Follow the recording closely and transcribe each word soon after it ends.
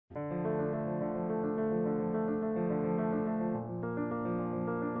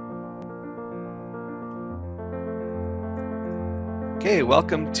Okay,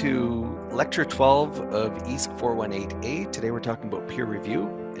 welcome to Lecture 12 of EESC 418A. Today we're talking about peer review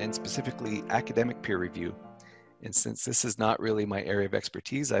and specifically academic peer review. And since this is not really my area of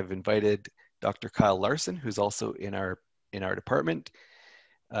expertise, I've invited Dr. Kyle Larson, who's also in our department.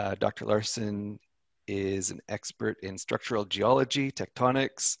 Dr. Larson is an expert in structural geology,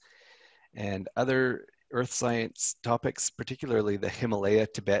 tectonics, and other earth science topics, particularly the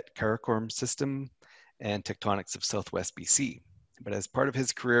Himalaya-Tibet-Karakoram system and tectonics of Southwest BC. But as part of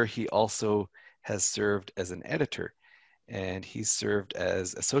his career, he also has served as an editor, and he's served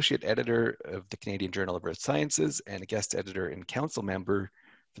as associate editor of the Canadian Journal of Earth Sciences and a guest editor and council member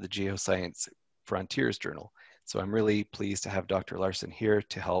for the Geoscience Frontiers Journal. So I'm really pleased to have Dr. Larson here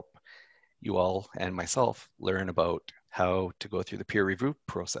to help you all and myself learn about how to go through the peer review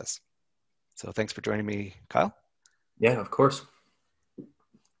process. So thanks for joining me, Kyle. Yeah, of course.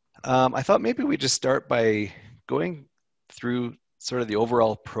 I thought maybe we just start by going through sort of the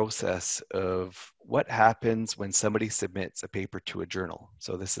overall process of what happens when somebody submits a paper to a journal.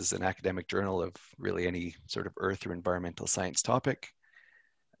 So this is an academic journal of really any sort of earth or environmental science topic.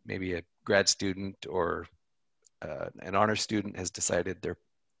 Maybe a grad student or an honor student has decided their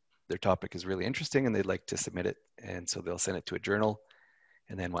topic is really interesting and they'd like to submit it. And so they'll send it to a journal.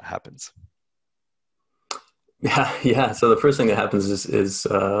 And then what happens? Yeah. So the first thing that happens is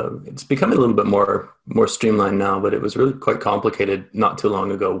it's becoming a little bit more streamlined now, but it was really quite complicated not too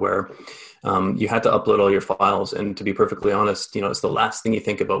long ago, where you had to upload all your files. And to be perfectly honest, it's the last thing you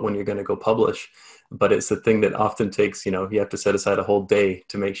think about when you're going to go publish, but it's the thing that often takes, you have to set aside a whole day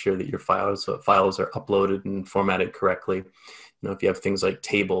to make sure that your files are uploaded and formatted correctly. If you have things like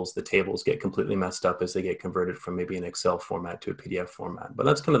tables, the tables get completely messed up as they get converted from maybe an Excel format to a PDF format. But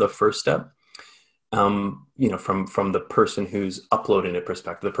that's kind of the first step. From the person who's uploading it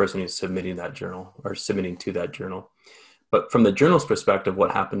perspective, the person who's submitting that journal or submitting to that journal. But from the journal's perspective,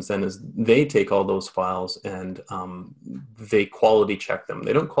 what happens then is they take all those files and they quality check them.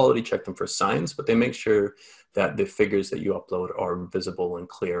 They don't quality check them for science, but they make sure that the figures that you upload are visible and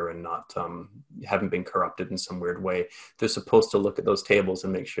clear and not haven't been corrupted in some weird way. They're supposed to look at those tables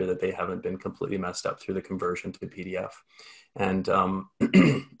and make sure that they haven't been completely messed up through the conversion to the PDF. And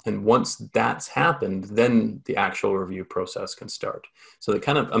and once that's happened, then the actual review process can start. So it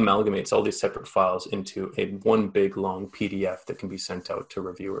kind of amalgamates all these separate files into one big long PDF that can be sent out to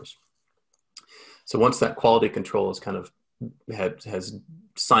reviewers. So once that quality control is kind of has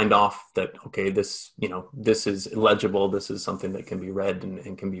signed off that, okay, this is legible, this is something that can be read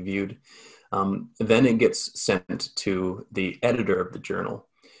and can be viewed, then it gets sent to the editor of the journal.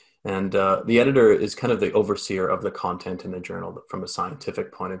 And the editor is kind of the overseer of the content in the journal from a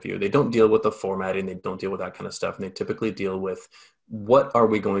scientific point of view. They don't deal with the formatting, they don't deal with that kind of stuff, and they typically deal with what are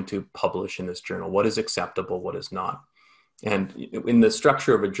we going to publish in this journal, what is acceptable, what is not. And in the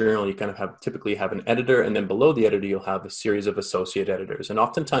structure of a journal, you kind of typically have an editor, and then below the editor, you'll have a series of associate editors. And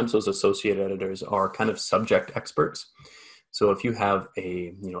oftentimes those associate editors are kind of subject experts. So if you have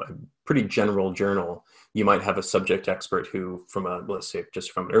a pretty general journal, you might have a subject expert who, let's say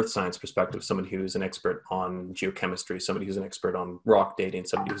just from an earth science perspective, somebody who's an expert on geochemistry, somebody who's an expert on rock dating,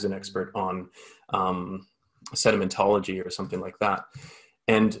 somebody who's an expert on sedimentology or something like that.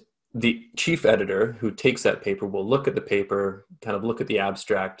 And the chief editor who takes that paper will look at the paper, kind of look at the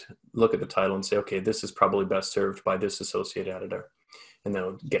abstract, look at the title and say, okay, this is probably best served by this associate editor. And then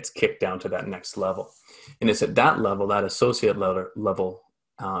it gets kicked down to that next level. And it's at that level, that associate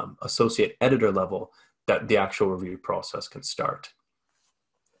editor level, that the actual review process can start.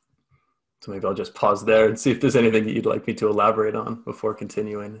 So maybe I'll just pause there and see if there's anything that you'd like me to elaborate on before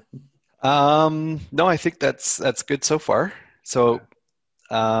continuing. No, I think that's good so far. So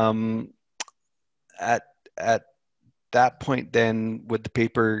at that point, then would the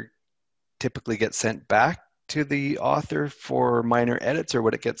paper typically get sent back to the author for minor edits, or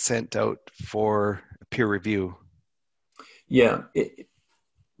would it get sent out for peer review? Yeah,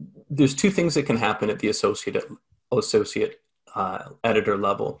 there's two things that can happen at the associate editor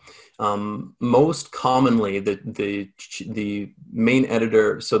level. Most commonly, the main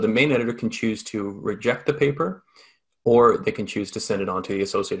editor, so the main editor can choose to reject the paper, or they can choose to send it on to the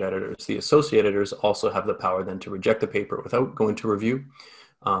associate editors. The associate editors also have the power then to reject the paper without going to review,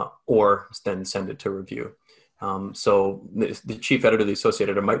 or then send it to review. So the chief editor, the associate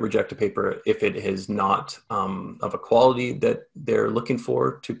editor, might reject a paper if it is not of a quality that they're looking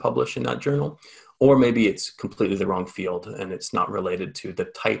for to publish in that journal, or maybe it's completely the wrong field and it's not related to the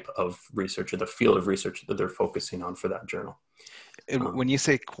type of research or the field of research that they're focusing on for that journal. And when you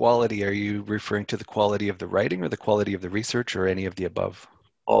say quality, are you referring to the quality of the writing or the quality of the research or any of the above?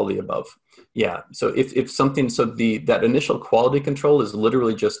 All the above. Yeah. So if something, so that initial quality control is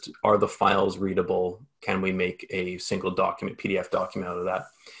literally just, are the files readable? Can we make a single document, PDF document out of that?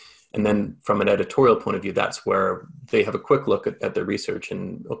 And then from an editorial point of view, that's where they have a quick look at the research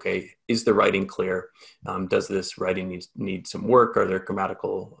and, okay, is the writing clear? Does this writing need some work? Are there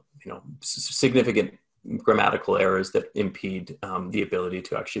grammatical, significant grammatical errors that impede the ability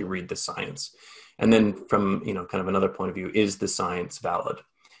to actually read the science? And then from, kind of another point of view, is the science valid?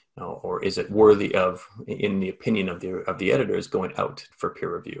 Or is it worthy of, in the opinion of the editors, going out for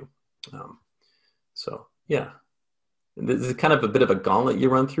peer review? So yeah, this is kind of a bit of a gauntlet you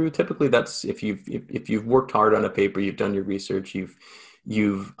run through. Typically, that's if you've worked hard on a paper, you've done your research, you've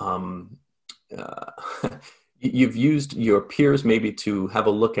you've used your peers maybe to have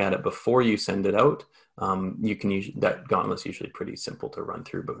a look at it before you send it out. You can use that gauntlet's usually pretty simple to run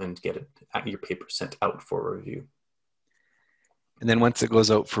through, but then get your paper sent out for review. And then once it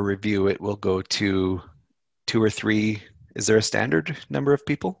goes out for review, it will go to 2 or 3. Is there a standard number of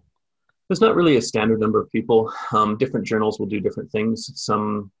people? There's not really a standard number of people. Different journals will do different things.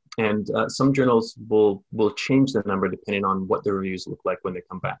 Some journals will change the number depending on what the reviews look like when they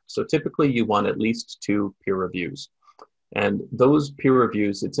come back. So typically you want at least 2 peer reviews. And those peer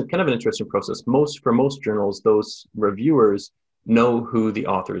reviews, it's kind of an interesting process. For most journals, those reviewers know who the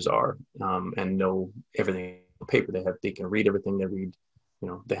authors are and know everything. Paper they can read everything they read,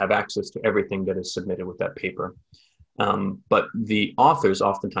 they have access to everything that is submitted with that paper, but the authors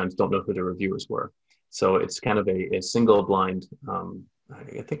oftentimes don't know who the reviewers were. So it's kind of a single blind,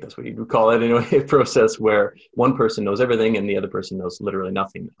 I think that's what you would call it anyway, a process where one person knows everything and the other person knows literally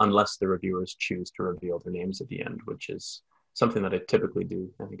nothing, unless the reviewers choose to reveal their names at the end, which is something that I typically do.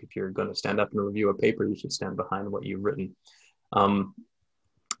 I think if you're going to stand up and review a paper, you should stand behind what you've written.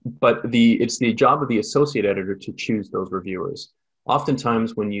 But it's the job of the associate editor to choose those reviewers.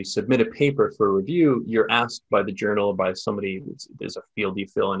 Oftentimes when you submit a paper for review, you're asked by the journal or by somebody, there's a field you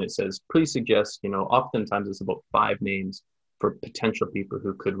fill and it says, please suggest, oftentimes it's about 5 names for potential people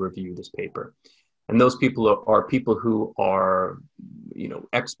who could review this paper. And those people are people who are,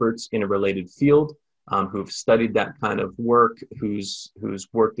 experts in a related field, who've studied that kind of work, whose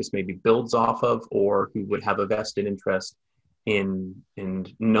work this maybe builds off of, or who would have a vested interest in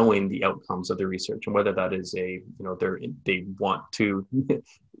knowing the outcomes of the research, and whether that is they want to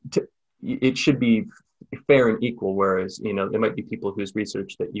it should be fair and equal, whereas there might be people whose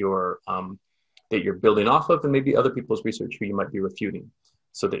research that you're building off of, and maybe other people's research who you might be refuting,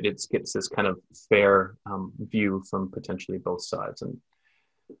 so that it gets this kind of fair view from potentially both sides. And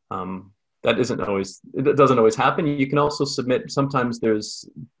that it doesn't always happen. You can also submit, sometimes there's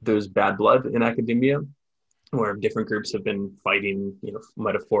bad blood in academia, where different groups have been fighting,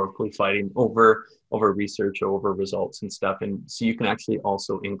 metaphorically fighting over research, over results and stuff. And so you can actually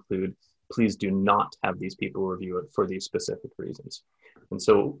also include, please do not have these people review it for these specific reasons. And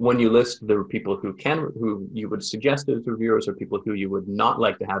so when you list the people who you would suggest as reviewers, or people who you would not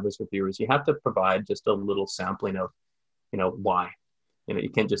like to have as reviewers, you have to provide just a little sampling of, why. You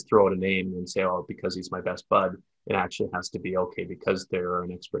can't just throw out a name and say, oh, because he's my best bud. It actually has to be, okay, because they're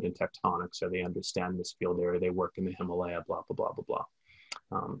an expert in tectonics, or they understand this field area, they work in the Himalaya, blah, blah, blah, blah,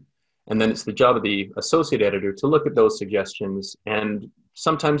 blah. And then it's the job of the associate editor to look at those suggestions. And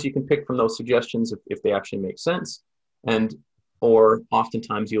sometimes you can pick from those suggestions if they actually make sense. Or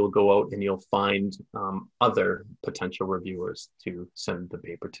oftentimes you'll go out and you'll find other potential reviewers to send the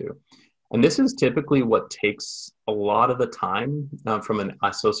paper to. And this is typically what takes a lot of the time from an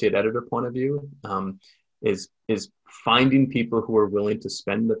associate editor point of view, is finding people who are willing to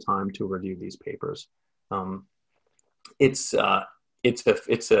spend the time to review these papers. It's a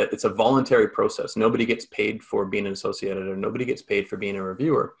voluntary process. Nobody gets paid for being an associate editor. Nobody gets paid for being a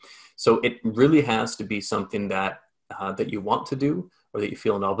reviewer. So it really has to be something that you want to do, or that you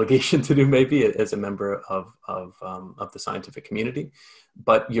feel an obligation to do, maybe as a member of the scientific community.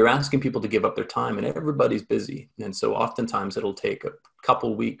 But you're asking people to give up their time, and everybody's busy. And so oftentimes it'll take a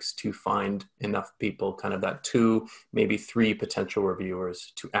couple weeks to find enough people, kind of that 2, maybe 3 potential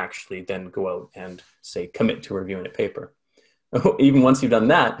reviewers, to actually then go out and say, commit to reviewing a paper. Even once you've done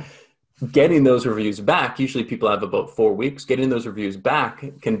that, getting those reviews back, usually people have about 4 weeks. Getting those reviews back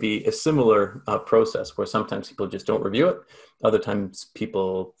can be a similar process, where sometimes people just don't review it. Other times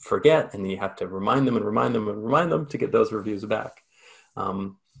people forget, and then you have to remind them to get those reviews back.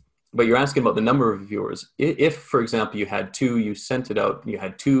 But you're asking about the number of reviewers. If, for example, you had 2, you sent it out, you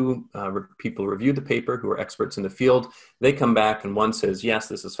had 2 people review the paper who are experts in the field, they come back and one says, yes,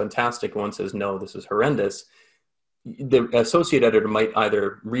 this is fantastic, and one says, no, this is horrendous. the associate editor might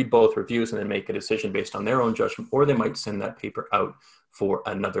either read both reviews and then make a decision based on their own judgment, or they might send that paper out for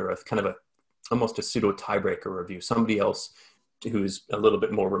another, almost a pseudo tiebreaker review, somebody else who's a little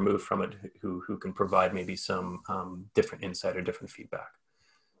bit more removed from it, who can provide maybe some different insight or different feedback.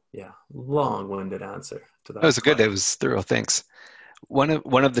 Yeah, long-winded answer to that. That was good. It was thorough. Thanks. One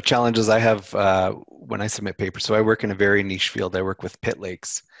of the challenges I have when I submit papers, so I work in a very niche field. I work with pit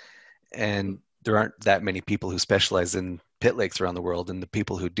lakes, and there aren't that many people who specialize in pit lakes around the world. And the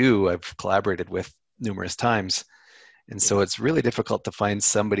people who do, I've collaborated with numerous times. And so it's really difficult to find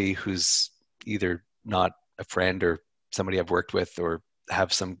somebody who's either not a friend or somebody I've worked with or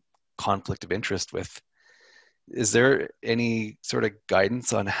have some conflict of interest with. Is there any sort of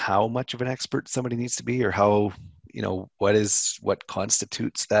guidance on how much of an expert somebody needs to be, or how, what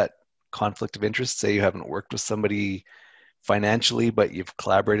constitutes that conflict of interest? Say you haven't worked with somebody financially, but you've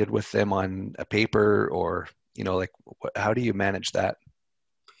collaborated with them on a paper, or, how do you manage that?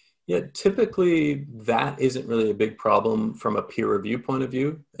 Yeah, typically that isn't really a big problem from a peer review point of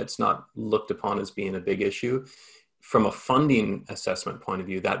view. It's not looked upon as being a big issue. From a funding assessment point of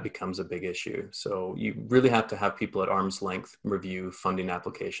view, that becomes a big issue. So you really have to have people at arm's length review funding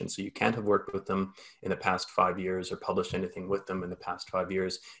applications. So you can't have worked with them in the past 5 years or published anything with them in the past 5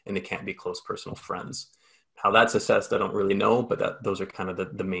 years, and they can't be close personal friends. How that's assessed, I don't really know, but those are kind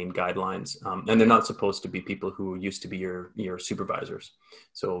of the main guidelines. And they're not supposed to be people who used to be your supervisors.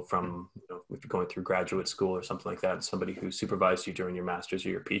 So from, if you're going through graduate school or something like that, somebody who supervised you during your master's or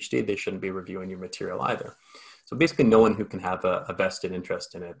your PhD, they shouldn't be reviewing your material either. So basically no one who can have a vested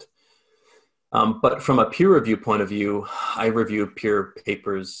interest in it. But from a peer review point of view, I review peer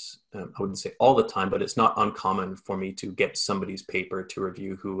papers, I wouldn't say all the time, but it's not uncommon for me to get somebody's paper to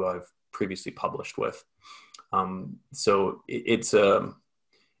review who I've previously published with. So it's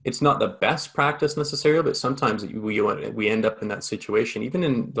not the best practice necessarily, but sometimes we end up in that situation, even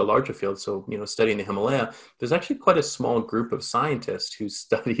in the larger field. So, studying the Himalaya, there's actually quite a small group of scientists who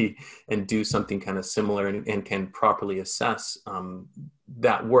study and do something kind of similar and can properly assess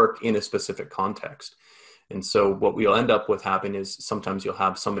that work in a specific context. And so what we'll end up with happening is sometimes you'll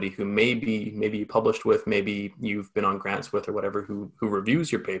have somebody who maybe you published with, maybe you've been on grants with or whatever, who reviews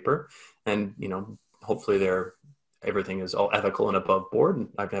your paper, and, hopefully everything is all ethical and above board. And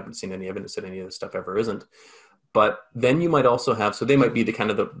I haven't seen any evidence that any of this stuff ever isn't. But then you might also have, so they might be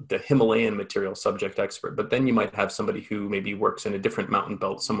the Himalayan material subject expert, but then you might have somebody who maybe works in a different mountain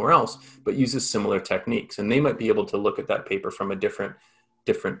belt somewhere else, but uses similar techniques. And they might be able to look at that paper from a different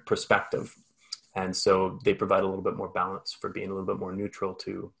perspective. And so they provide a little bit more balance for being a little bit more neutral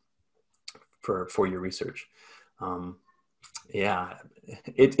for your research.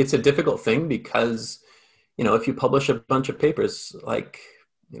 It's a difficult thing because, if you publish a bunch of papers,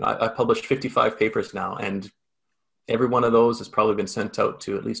 I published 55 papers now, and every one of those has probably been sent out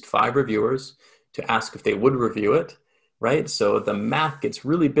to at least 5 reviewers to ask if they would review it, right? So the math gets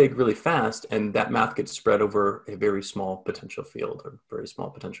really big really fast, and that math gets spread over a very small potential field or very small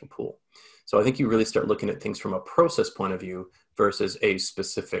potential pool. So I think you really start looking at things from a process point of view versus a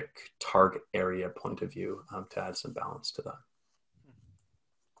specific target area point of view to add some balance to that.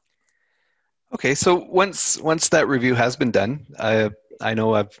 Okay, so once that review has been done, I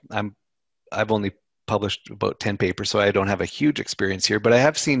know I've only published about 10 papers, so I don't have a huge experience here, but I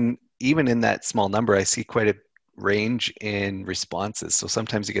have seen, even in that small number, I see quite a range in responses. So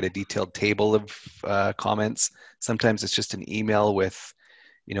sometimes you get a detailed table of comments. Sometimes it's just an email with,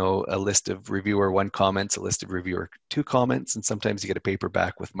 a list of reviewer 1 comments, a list of reviewer 2 comments, and sometimes you get a paper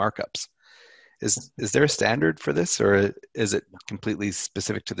back with markups. Is there a standard for this, or is it completely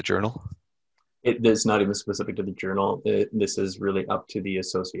specific to the journal? It is not even specific to the journal. This is really up to the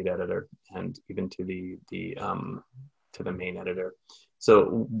associate editor and even to the main editor.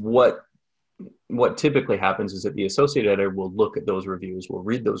 So what typically happens is that the associate editor will look at those reviews, will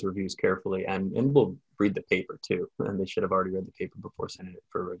read those reviews carefully, and will read the paper too. And they should have already read the paper before sending it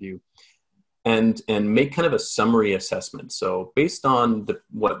for review. And make kind of a summary assessment. So based on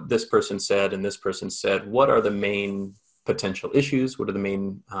what this person said and this person said, what are the main potential issues? What are the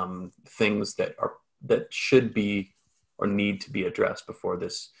main things that should be or need to be addressed before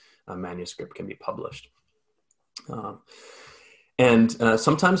this manuscript can be published? And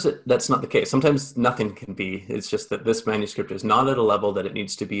sometimes that's not the case. Sometimes nothing can be. It's just that this manuscript is not at a level that it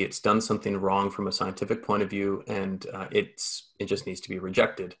needs to be. It's done something wrong from a scientific point of view, and it just needs to be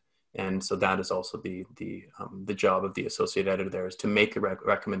rejected. And so that is also the job of the associate editor there, is to make a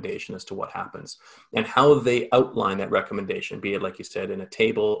recommendation as to what happens, and how they outline that recommendation, be it, like you said, in a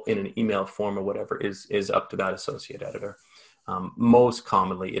table, in an email form or whatever, is up to that associate editor. Most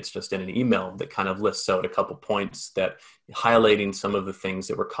commonly, it's just in an email that kind of lists out a couple points that highlighting some of the things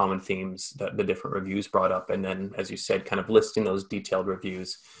that were common themes that the different reviews brought up. And then, as you said, kind of listing those detailed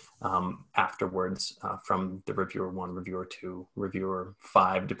reviews afterwards from the reviewer 1, reviewer 2, reviewer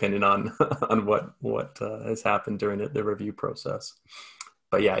 5, depending on on what has happened during the review process.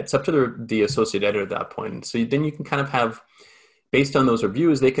 But yeah, it's up to the associate editor at that point. So then you can kind of have, based on those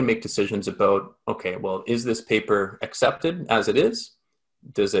reviews, they can make decisions about, okay, well, is this paper accepted as it is?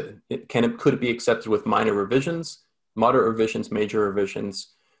 Could it be accepted with minor revisions, moderate revisions, major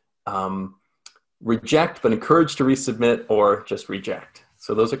revisions, reject but encouraged to resubmit, or just reject?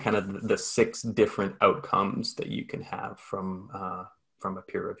 So those are kind of the 6 different outcomes that you can have from a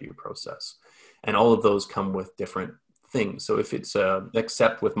peer review process. And all of those come with different things. So if it's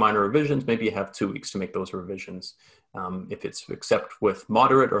accept with minor revisions, maybe you have 2 weeks to make those revisions. If it's accept with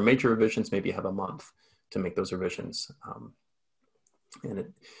moderate or major revisions, maybe you have a month to make those revisions.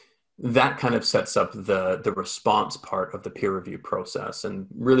 That kind of sets up the response part of the peer review process. And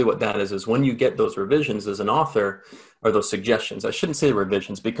really what that is when you get those revisions as an author, or those suggestions, I shouldn't say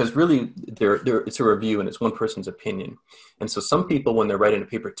revisions, because really it's a review and it's one person's opinion. And so some people, when they're writing a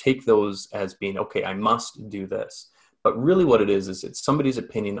paper, take those as being, okay, I must do this. But really what it is it's somebody's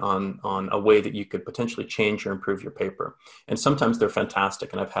opinion on a way that you could potentially change or improve your paper. And sometimes they're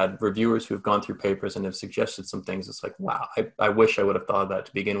fantastic. And I've had reviewers who have gone through papers and have suggested some things. It's like, wow, I wish I would have thought of that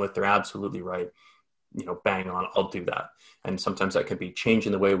to begin with. They're absolutely right. Bang on, I'll do that. And sometimes that can be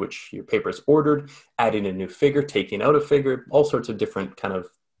changing the way which your paper is ordered, adding a new figure, taking out a figure, all sorts of different kind of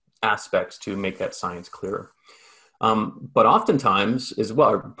aspects to make that science clearer. But oftentimes as well,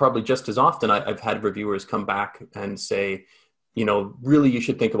 or probably just as often, I've had reviewers come back and say, really you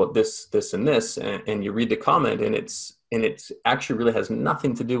should think about this, this, and this. And you read the comment and it's actually really has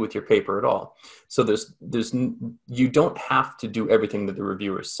nothing to do with your paper at all. So you don't have to do everything that the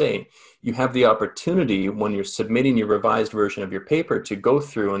reviewers say. You have the opportunity when you're submitting your revised version of your paper to go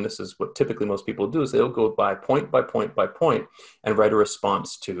through, and this is what typically most people do, is they'll go by point by point by point and write a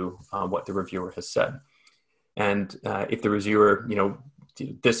response to what the reviewer has said. And if the reviewer,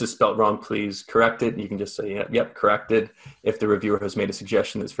 this is spelled wrong, please correct it. You can just say, yep, corrected. If the reviewer has made a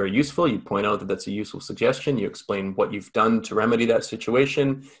suggestion that's very useful, you point out that that's a useful suggestion. You explain what you've done to remedy that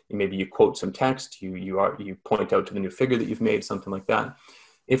situation. Maybe you quote some text. You point out to the new figure that you've made, something like that.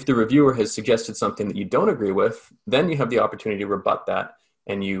 If the reviewer has suggested something that you don't agree with, then you have the opportunity to rebut that,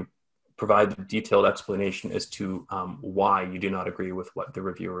 and you provide the detailed explanation as to why you do not agree with what the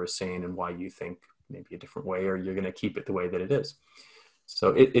reviewer is saying and why you think maybe a different way, or you're going to keep it the way that it is. So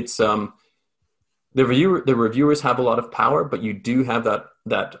it's the reviewers have a lot of power, but you do have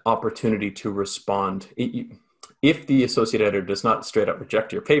that opportunity to respond. If the associate editor does not straight up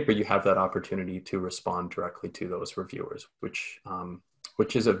reject your paper, you have that opportunity to respond directly to those reviewers, which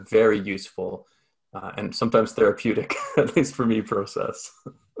is a very useful and sometimes therapeutic, at least for me, process.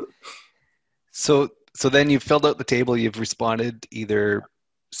 So then you've filled out the table, you've responded either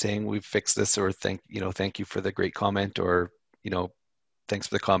saying we've fixed this, or thank you for the great comment, or thanks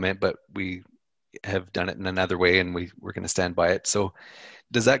for the comment, but we have done it in another way and we're going to stand by it. So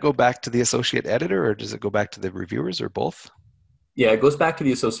does that go back to the associate editor, or does it go back to the reviewers, or both? Yeah, it goes back to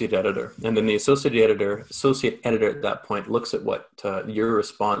the associate editor, and then the associate editor at that point looks at what your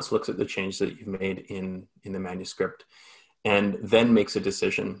response, looks at the change that you've made in the manuscript, and then makes a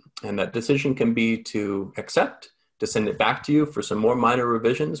decision. And that decision can be to accept, to send it back to you for some more minor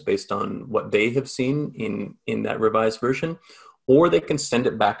revisions based on what they have seen in that revised version, or they can send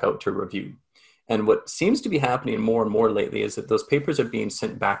it back out to review. And what seems to be happening more and more lately is that those papers are being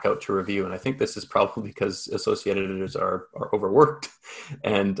sent back out to review. And I think this is probably because associate editors are overworked,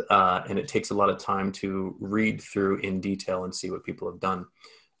 and it takes a lot of time to read through in detail and see what people have done.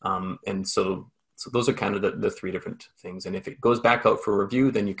 And so those are kind of the 3 different things. And if it goes back out for review,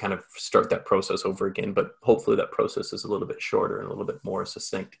 then you kind of start that process over again. But hopefully that process is a little bit shorter and a little bit more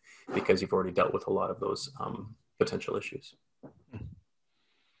succinct, because you've already dealt with a lot of those potential issues.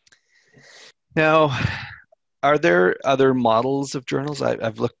 Now, are there other models of journals?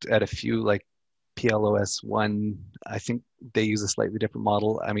 I've looked at a few, like PLOS1. I think they use a slightly different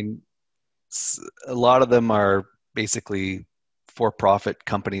model. I mean, a lot of them are basically for-profit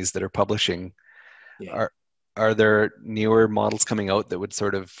companies that are publishing. Yeah. Are there newer models coming out that would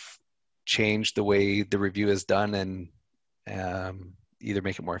sort of change the way the review is done and either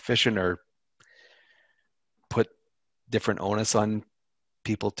make it more efficient or put different onus on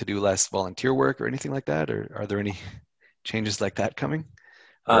people to do less volunteer work or anything like that? Or are there any changes like that coming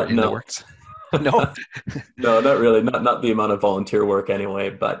in the works? No? No, not really. Not the amount of volunteer work anyway.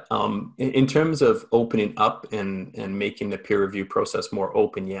 But in terms of opening up and making the peer review process more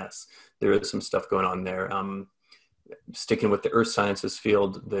open, yes, there is some stuff going on there. Sticking with the earth sciences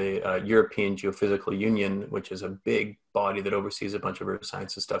field, the European Geophysical Union, which is a big body that oversees a bunch of earth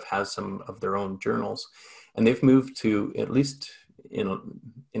sciences stuff, has some of their own journals, and they've moved to, at least in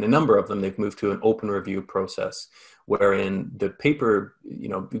a number of them, they've moved to an open review process, wherein the paper,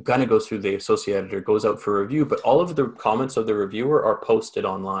 kind of goes through the associate editor, goes out for review, but all of the comments of the reviewer are posted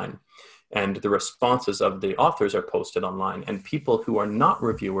online, and the responses of the authors are posted online, and people who are not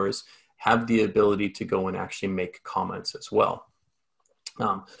reviewers have the ability to go and actually make comments as well.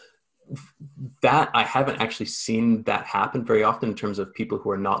 That I haven't actually seen that happen very often in terms of people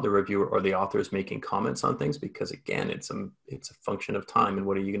who are not the reviewer or the authors making comments on things, because again, it's a function of time and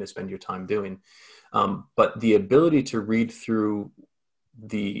what are you going to spend your time doing. But the ability to read through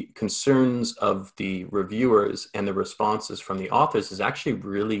the concerns of the reviewers and the responses from the authors is actually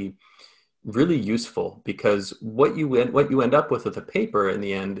really, really useful, because what you end up with a paper in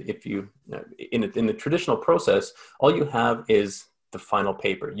the end, if you in the traditional process, all you have is the final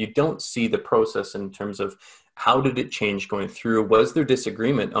paper. You don't see the process in terms of how did it change going through? Was there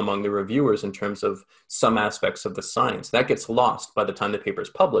disagreement among the reviewers in terms of some aspects of the science? That gets lost by the time the paper is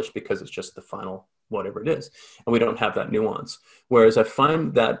published because it's just the final whatever it is, and we don't have that nuance. Whereas I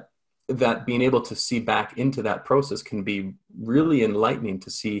find that being able to see back into that process can be really enlightening to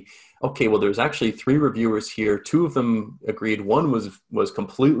see, okay, well, there's actually 3 reviewers here. 2 of them agreed. One was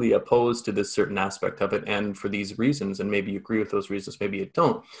completely opposed to this certain aspect of it, and for these reasons, and maybe you agree with those reasons, maybe you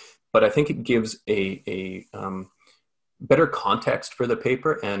don't. But I think it gives a better context for the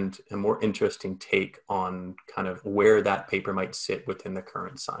paper and a more interesting take on kind of where that paper might sit within the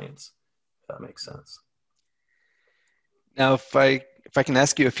current science, if that makes sense. Now, if I can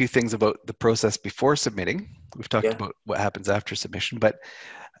ask you a few things about the process before submitting. We've talked about what happens after submission, but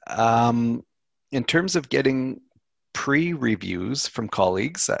in terms of getting pre-reviews from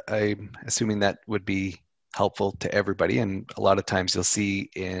colleagues, I'm assuming that would be helpful to everybody. And a lot of times you'll see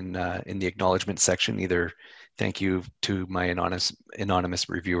in the acknowledgement section, either thank you to my anonymous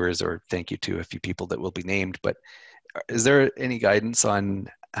reviewers or thank you to a few people that will be named. But is there any guidance on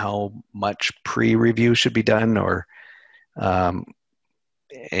how much pre-review should be done, or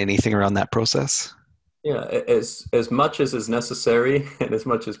anything around that process? Yeah, as much as is necessary and as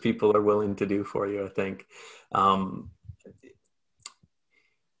much as people are willing to do for you, I think.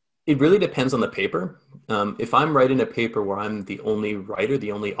 It really depends on the paper. If I'm writing a paper where I'm the only writer,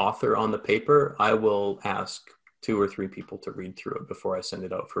 the only author on the paper, I will ask 2 or 3 people to read through it before I send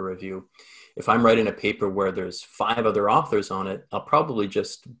it out for review. If I'm writing a paper where there's 5 other authors on it, it'll probably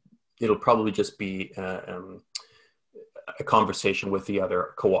just be a conversation with the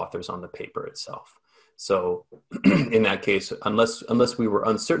other co-authors on the paper itself. So in that case, unless we were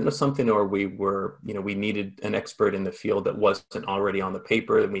uncertain of something, or we were, we needed an expert in the field that wasn't already on the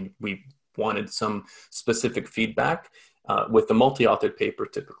paper, and we wanted some specific feedback, with the multi-authored paper,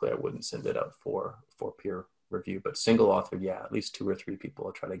 typically I wouldn't send it out for peer review, but single authored, yeah, at least 2 or 3 people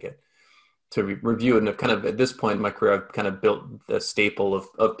I'll try to get to review. And I've kind of, at this point in my career, I've kind of built a stable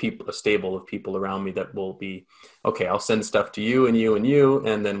of people around me that will be, okay, I'll send stuff to you and you and you.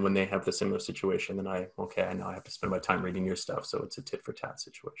 And then when they have the similar situation, then I know I have to spend my time reading your stuff. So it's a tit for tat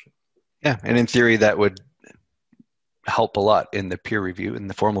situation. Yeah. And in theory, that would help a lot in the peer review, in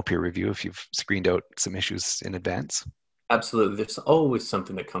the formal peer review, if you've screened out some issues in advance. Absolutely. There's always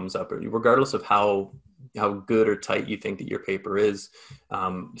something that comes up, regardless of how good or tight you think that your paper is.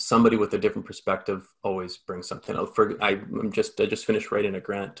 Somebody with a different perspective always brings something out. I just finished writing a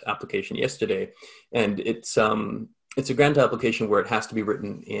grant application yesterday, and it's a grant application where it has to be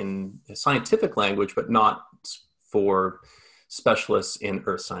written in a scientific language, but not for specialists in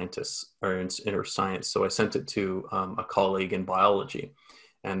earth scientists or in earth science. So I sent it to a colleague in biology.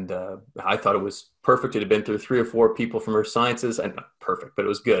 And I thought it was perfect. It had been through 3 or 4 people from earth sciences, and not perfect, but it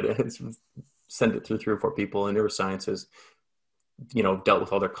was good. Sent it through 3 or 4 people in earth sciences, dealt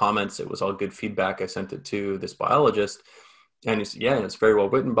with all their comments. It was all good feedback. I sent it to this biologist, and he said, yeah, it's very well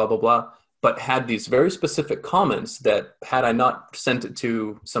written, blah, blah, blah, but had these very specific comments that had I not sent it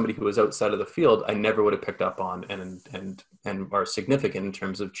to somebody who was outside of the field, I never would have picked up on, and are significant in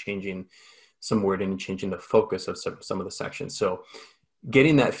terms of changing some wording and changing the focus of some of the sections. So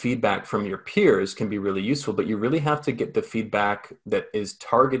getting that feedback from your peers can be really useful, but you really have to get the feedback that is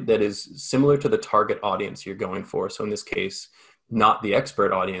similar to the target audience you're going for. So in this case, not the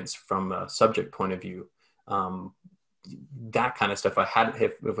expert audience from a subject point of view. That kind of stuff.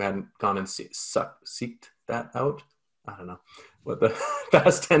 If we hadn't gone and seeked that out, I don't know. what the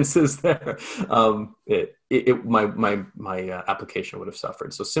past tense is there, my application would have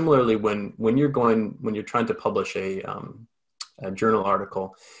suffered. So similarly, when you're trying to publish a journal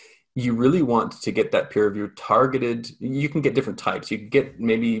article, you really want to get that peer review targeted. You can get different types. You can get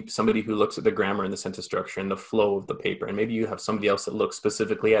maybe somebody who looks at the grammar and the sentence structure and the flow of the paper. And maybe you have somebody else that looks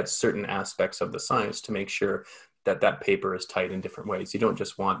specifically at certain aspects of the science to make sure that that paper is tight in different ways. You don't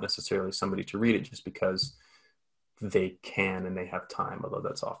just want necessarily somebody to read it just because they can and they have time, although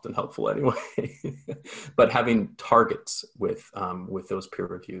that's often helpful anyway. But having targets with those peer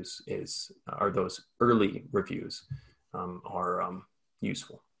reviews or those early reviews are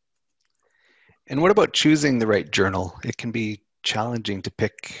useful. And what about choosing the right journal? It can be challenging to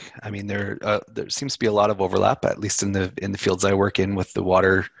pick. I mean, there seems to be a lot of overlap, at least in the fields I work in, with the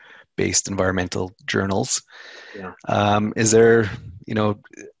water-based environmental journals. Yeah. Is there,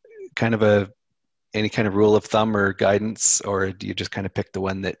 kind of any kind of rule of thumb or guidance, or do you just kind of pick the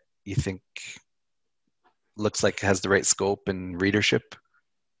one that you think looks like has the right scope and readership?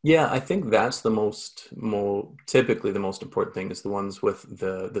 Yeah, I think that's typically the most important thing, is the ones with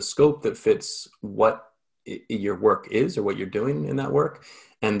the scope that fits what your work is or what you're doing in that work,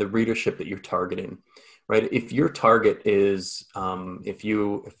 and the readership that you're targeting, right? If your target is, if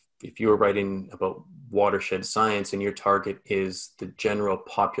you're writing about watershed science and your target is the general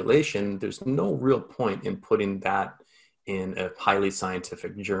population, there's no real point in putting that in a highly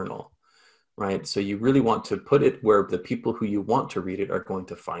scientific journal. Right. So you really want to put it where the people who you want to read it are going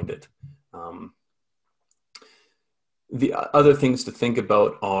to find it. The other things to think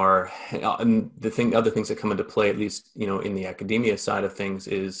about are, other things that come into play, at least, in the academia side of things,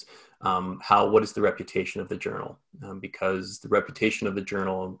 is what is the reputation of the journal? Because the reputation of the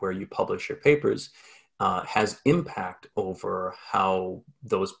journal where you publish your papers has impact over how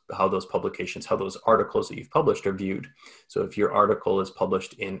those publications, how those articles that you've published are viewed. So if your article is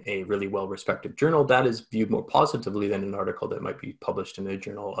published in a really well-respected journal, that is viewed more positively than an article that might be published in a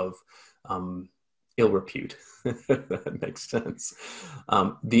journal of ill repute. That makes sense.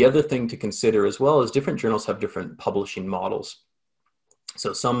 The other thing to consider as well is different journals have different publishing models.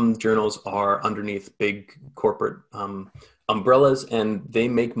 So some journals are underneath big corporate umbrellas, and they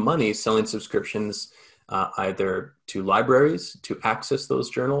make money selling subscriptions either to libraries to access those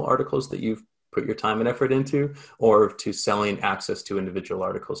journal articles that you've put your time and effort into, or to selling access to individual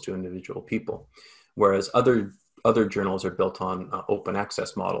articles to individual people. Whereas other journals are built on open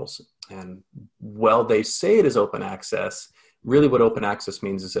access models. And while they say it is open access, really what open access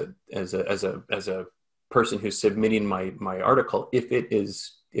means is that as a person who's submitting my article, if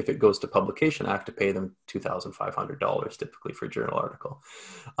it goes to publication, I have to pay them $2,500 typically for a journal article.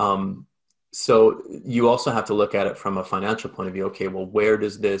 So you also have to look at it from a financial point of view. Okay, well, what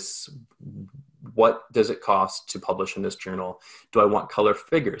does it cost to publish in this journal? Do I want color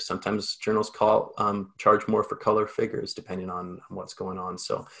figures? Sometimes journals charge more for color figures depending on what's going on.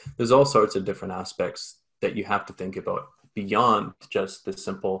 So there's all sorts of different aspects that you have to think about beyond just the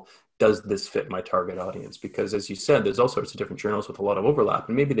simple, does this fit my target audience? Because as you said, there's all sorts of different journals with a lot of overlap,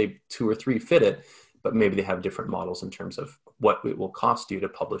 and maybe 2 or 3 fit it, but maybe they have different models in terms of what it will cost you to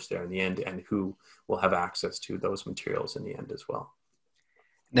publish there in the end, and who will have access to those materials in the end as well.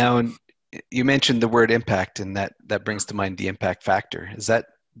 Now, you mentioned the word impact, and that brings to mind the impact factor. Is that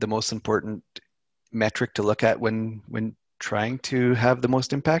the most important metric to look at when trying to have the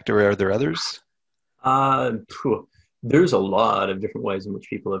most impact, or are there others? There's a lot of different ways in which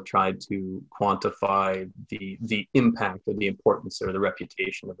people have tried to quantify the impact or the importance or the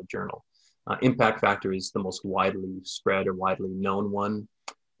reputation of a journal. Impact factor is the most widely spread or widely known one.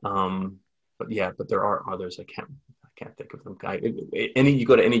 But there are others. I can't think of them. You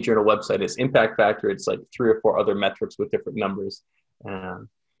go to any journal website, it's impact factor. It's like 3 or 4 other metrics with different numbers.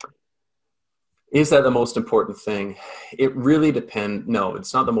 Is that the most important thing? It really depends. No,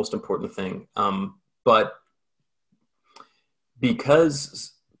 it's not the most important thing. But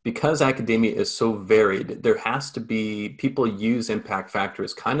because academia is so varied, there has to be, people use impact factor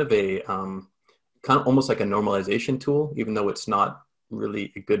as kind of almost like a normalization tool, even though it's not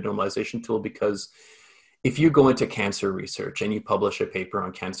really a good normalization tool. Because if you go into cancer research and you publish a paper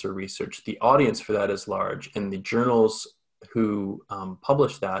on cancer research, the audience for that is large, and the journals who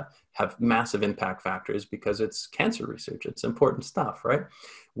publish that have massive impact factors because it's cancer research. It's important stuff, right?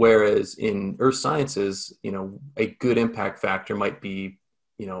 Whereas in earth sciences, a good impact factor might be,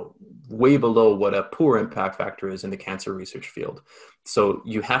 way below what a poor impact factor is in the cancer research field. So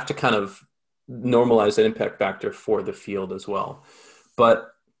you have to kind of normalize that impact factor for the field as well.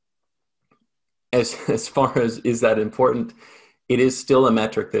 But as far as is that important, it is still a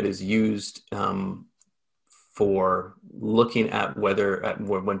metric that is used for looking at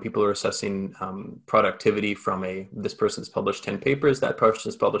when people are assessing productivity from this person's published 10 papers, that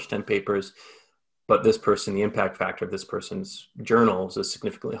person's published 10 papers, but this person, the impact factor of this person's journals is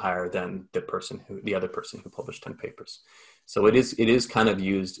significantly higher than the other person who published 10 papers. So it is kind of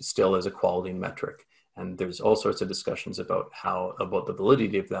used still as a quality metric. And there's all sorts of discussions about the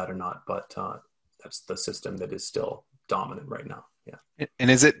validity of that or not, but that's the system that is still dominant right now. Yeah.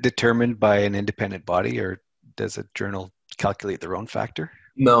 And is it determined by an independent body, or does a journal calculate their own factor?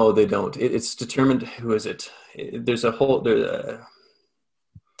 No, they don't. It's determined. Who is it? There's a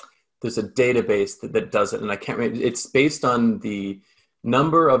database that does it, and I can't remember. It's based on the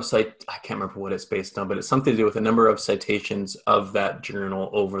number of I can't remember what it's based on, but it's something to do with the number of citations of that journal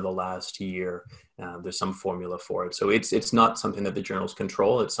over the last year. There's some formula for it. So it's not something that the journals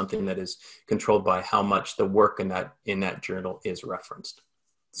control. It's something that is controlled by how much the work in that journal is referenced.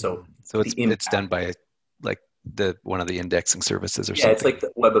 So it's done by like one of the indexing services or something. Yeah, it's like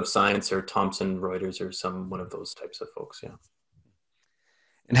the Web of Science or Thomson Reuters or one of those types of folks. Yeah.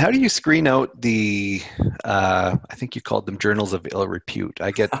 And how do you screen out the, I think you called them journals of ill repute. I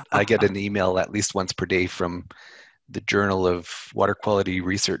get an email at least once per day from the Journal of Water Quality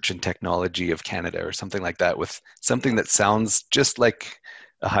Research and Technology of Canada or something like that, with something that sounds just like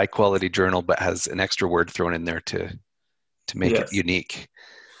a high quality journal, but has an extra word thrown in there to make it unique.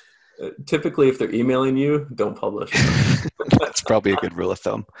 Typically, if they're emailing you, don't publish. That's probably a good rule of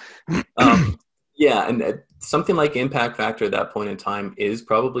thumb. Yeah, and something like impact factor at that point in time is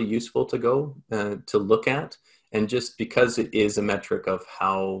probably useful to go to look at, and just because it is a metric of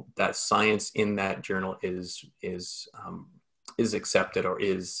how that science in that journal is accepted or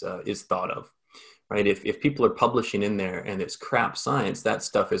is thought of, right? If people are publishing in there and it's crap science, that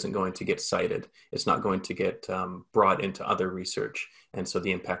stuff isn't going to get cited. It's not going to get brought into other research, and so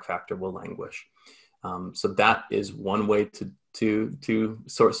the impact factor will languish. So that is one way to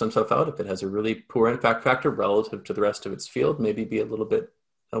sort some stuff out. If it has a really poor impact factor relative to the rest of its field, maybe be a little bit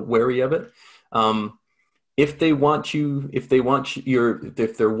wary of it. If they're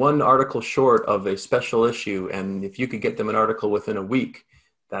one article short of a special issue, and if you could get them an article within a week,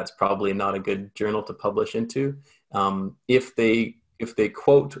 that's probably not a good journal to publish into. If they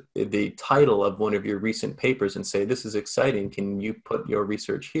quote the title of one of your recent papers and say, "This is exciting, can you put your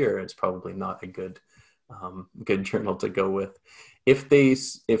research here?" It's probably not a good journal to go with. If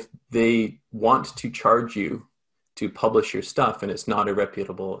they want to charge you to publish your stuff and it's not a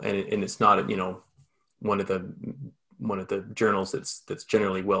reputable and it's not one of the journals that's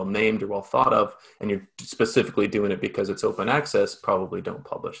generally well named or well thought of, and you're specifically doing it because it's open access, probably don't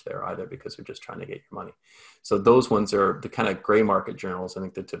publish there either, because they're just trying to get your money. So those ones are the kind of gray market journals. I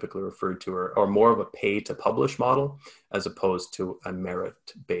think they're typically referred to are more of a pay to publish model as opposed to a merit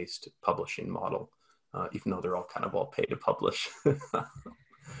based publishing model, even though they're all pay to publish.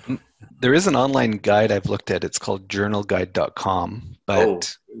 There is an online guide I've looked at. It's called journalguide.com,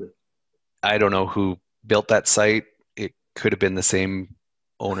 but I don't know who built that site. It could have been the same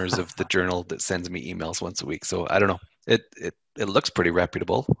owners of the journal that sends me emails once a week. So I don't know. It looks pretty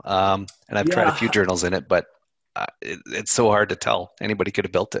reputable. And I've tried a few journals in it, but it's so hard to tell. Anybody could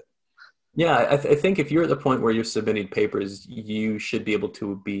have built it. Yeah, I think if you're at the point where you're submitting papers, you should be able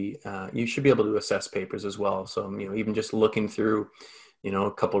to assess papers as well. So even just looking through,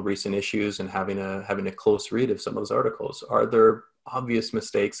 a couple of recent issues and having a close read of some of those articles. Are there obvious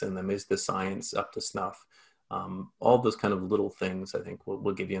mistakes in them? Is the science up to snuff? All those kind of little things, I think,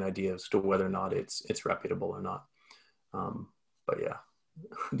 will give you an idea as to whether or not it's reputable or not. But yeah,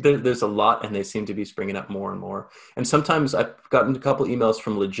 there's a lot, and they seem to be springing up more and more. And sometimes I've gotten a couple emails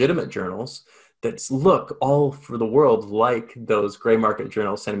from legitimate journals that look all for the world like those gray market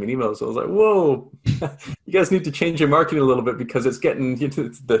journals sending me emails. So I was like, whoa, you guys need to change your marketing a little bit, because it's getting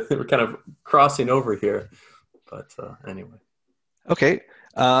we're kind of crossing over here. But anyway. Okay.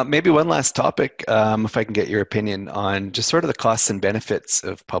 Maybe one last topic, if I can get your opinion on just sort of the costs and benefits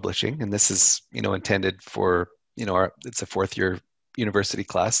of publishing. And this is, intended for, it's a fourth year university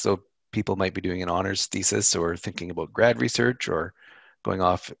class. So people might be doing an honors thesis or thinking about grad research or going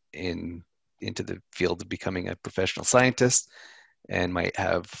off into the field of becoming a professional scientist and might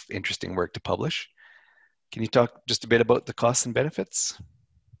have interesting work to publish. Can you talk just a bit about the costs and benefits?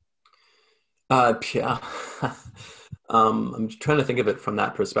 Yeah. I'm trying to think of it from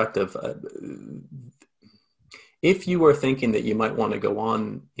that perspective. If you are thinking that you might want to go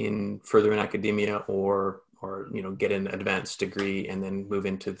on further in academia or get an advanced degree and then move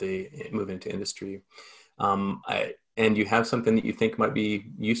into industry, and you have something that you think might be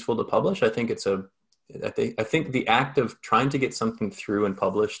useful to publish, I think the act of trying to get something through and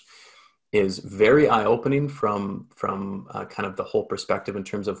published is very eye-opening from kind of the whole perspective in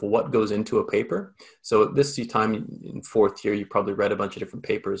terms of what goes into a paper. So this time in fourth year, you probably read a bunch of different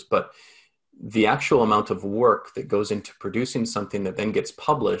papers, but the actual amount of work that goes into producing something that then gets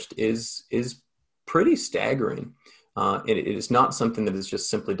published is pretty staggering. It is not something that is just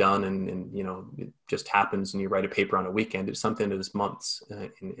simply done and it just happens and you write a paper on a weekend. It's something that is months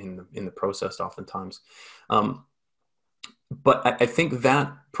in the process oftentimes. But I think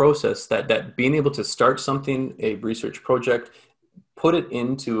that process, that being able to start something, a research project, put it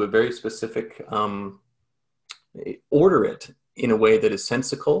into a very specific, order it in a way that is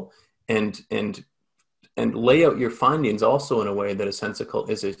sensical, and lay out your findings also in a way that is sensical,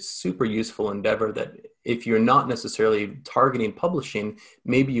 is a super useful endeavor that if you're not necessarily targeting publishing,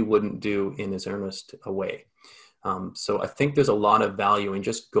 maybe you wouldn't do in as earnest a way. So I think there's a lot of value in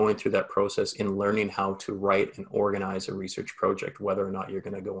just going through that process in learning how to write and organize a research project, whether or not you're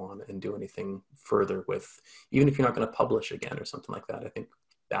going to go on and do anything further with, even if you're not going to publish again or something like that. I think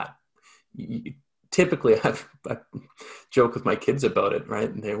that typically I joke with my kids about it, right?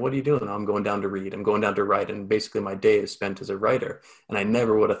 And they're, what are you doing? I'm going down to read. I'm going down to write. And basically my day is spent as a writer. And I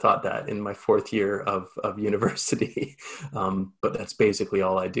never would have thought that in my fourth year of university. But that's basically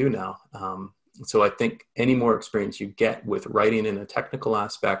all I do now. So I think any more experience you get with writing in a technical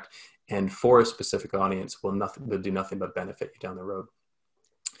aspect and for a specific audience will do nothing but benefit you down the road.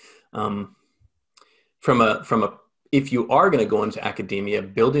 If you are going to go into academia,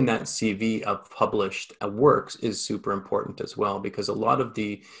 building that CV of published works is super important as well, because a lot of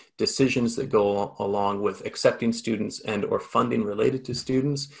the decisions that go along with accepting students and or funding related to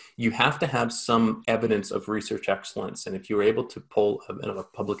students, you have to have some evidence of research excellence. And if you're able to pull a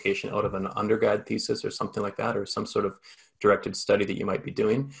publication out of an undergrad thesis or something like that, or some sort of directed study that you might be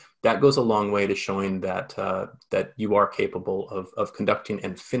doing, that goes a long way to showing that that you are capable of conducting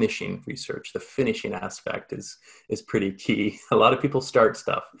and finishing research. The finishing aspect is pretty key. A lot of people start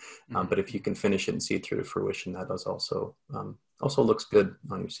stuff, but if you can finish it and see it through to fruition, that does also looks good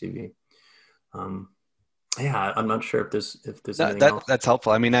on your CV. Yeah, I'm not sure if there's anything else. That's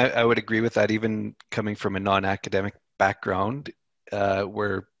helpful. I mean, I would agree with that, even coming from a non-academic background,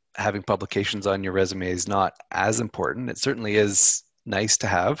 where having publications on your resume is not as important. It certainly is nice to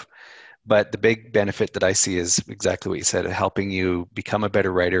have, but the big benefit that I see is exactly what you said, helping you become a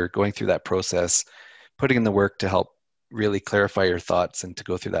better writer, going through that process, putting in the work to help really clarify your thoughts and to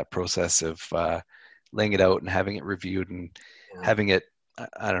go through that process of laying it out and having it reviewed and having it,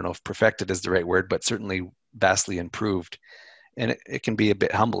 I don't know if perfected is the right word, but certainly vastly improved. And it can be a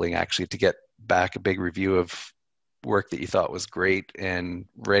bit humbling actually to get back a big review of work that you thought was great and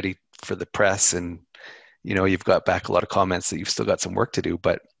ready for the press, and you've got back a lot of comments that you've still got some work to do,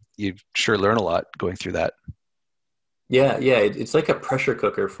 but you sure learn a lot going through that. Yeah, it's like a pressure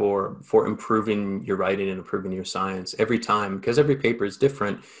cooker for improving your writing and improving your science every time, because every paper is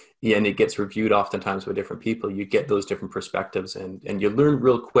different. Yeah, and it gets reviewed oftentimes by different people. You get those different perspectives, and you learn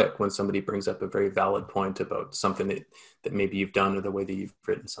real quick when somebody brings up a very valid point about something that maybe you've done or the way that you've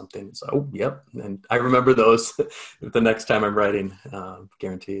written something. It's like, oh, yep. And I remember those the next time I'm writing,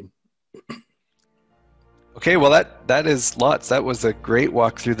 guaranteed. Okay, well, that is lots. That was a great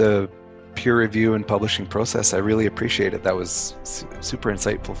walk through the peer review and publishing process. I really appreciate it. That was super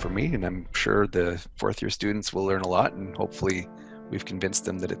insightful for me, and I'm sure the fourth year students will learn a lot, and hopefully we've convinced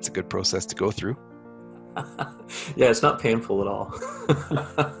them that it's a good process to go through. Yeah, it's not painful at all.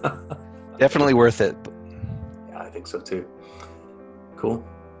 Definitely worth it. Yeah, I think so too. Cool.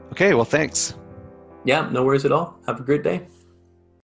 Okay, well, thanks. Yeah, no worries at all. Have a great day.